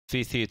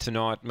Fifth here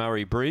tonight,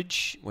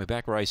 Murray-Bridge. We're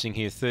back racing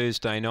here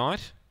Thursday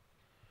night.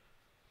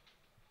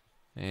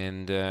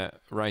 And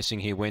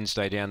racing here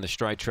Wednesday down the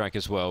straight track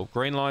as well.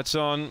 Green lights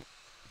on.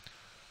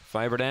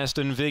 Favourite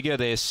Aston Vigor,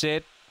 they're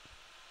set.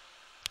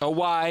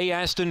 Away,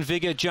 Aston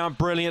Vigor jumped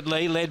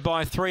brilliantly, led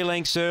by 3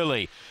 lengths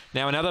early.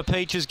 Now another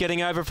Peach is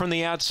getting over from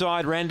the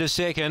outside, ran to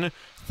second.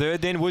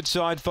 Third then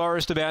Woodside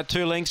Forest about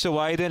 2 lengths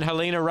away. Then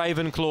Helena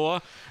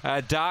Ravenclaw,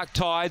 Dark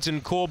Tides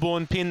and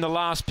Corborn Pin the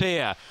last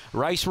pair.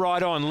 Race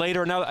right on,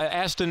 leader another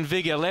Aston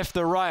Vigor left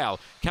the rail.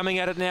 Coming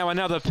at it now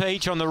another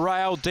Peach on the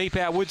rail, deep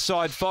out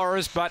Woodside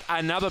Forest, but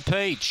another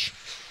Peach.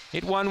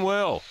 It won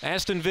well.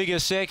 Aston Vigor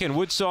second,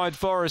 Woodside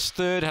Forest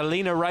third,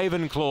 Helena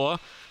Ravenclaw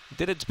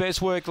did its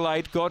best work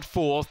late, got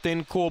fourth,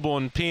 then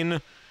Corborn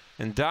Pin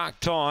and Dark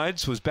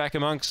Tides was back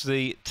amongst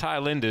the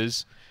tail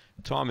enders.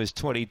 Time is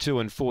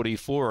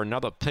 22:44.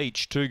 Another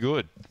Peach, too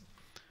good.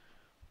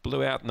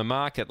 Blew out in the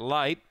market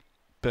late,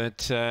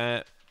 but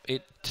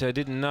it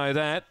didn't know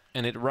that,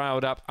 and it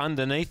railed up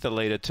underneath the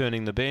leader,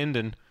 turning the bend,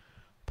 and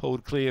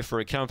pulled clear for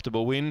a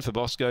comfortable win for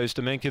Bosco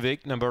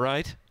Stamenkovic, number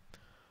 8.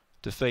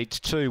 Defeats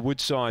 2,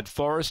 Woodside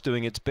Forest,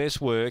 doing its best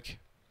work.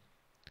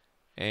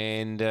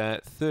 And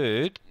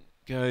third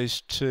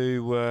goes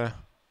to,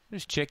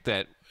 just check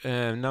that,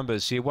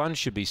 numbers here. 1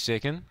 should be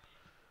second.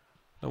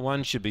 The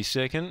 1 should be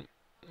second.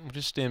 We'll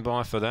just stand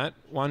by for that.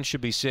 1 should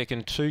be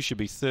second, 2 should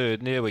be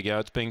third. There we go,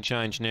 it's being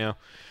changed now.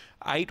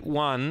 8,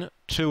 1,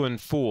 2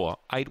 and 4.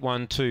 8,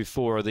 1, 2,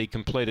 4 are the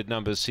completed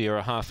numbers here,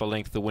 a half a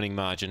length the winning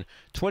margin.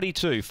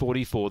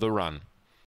 22:44 the run.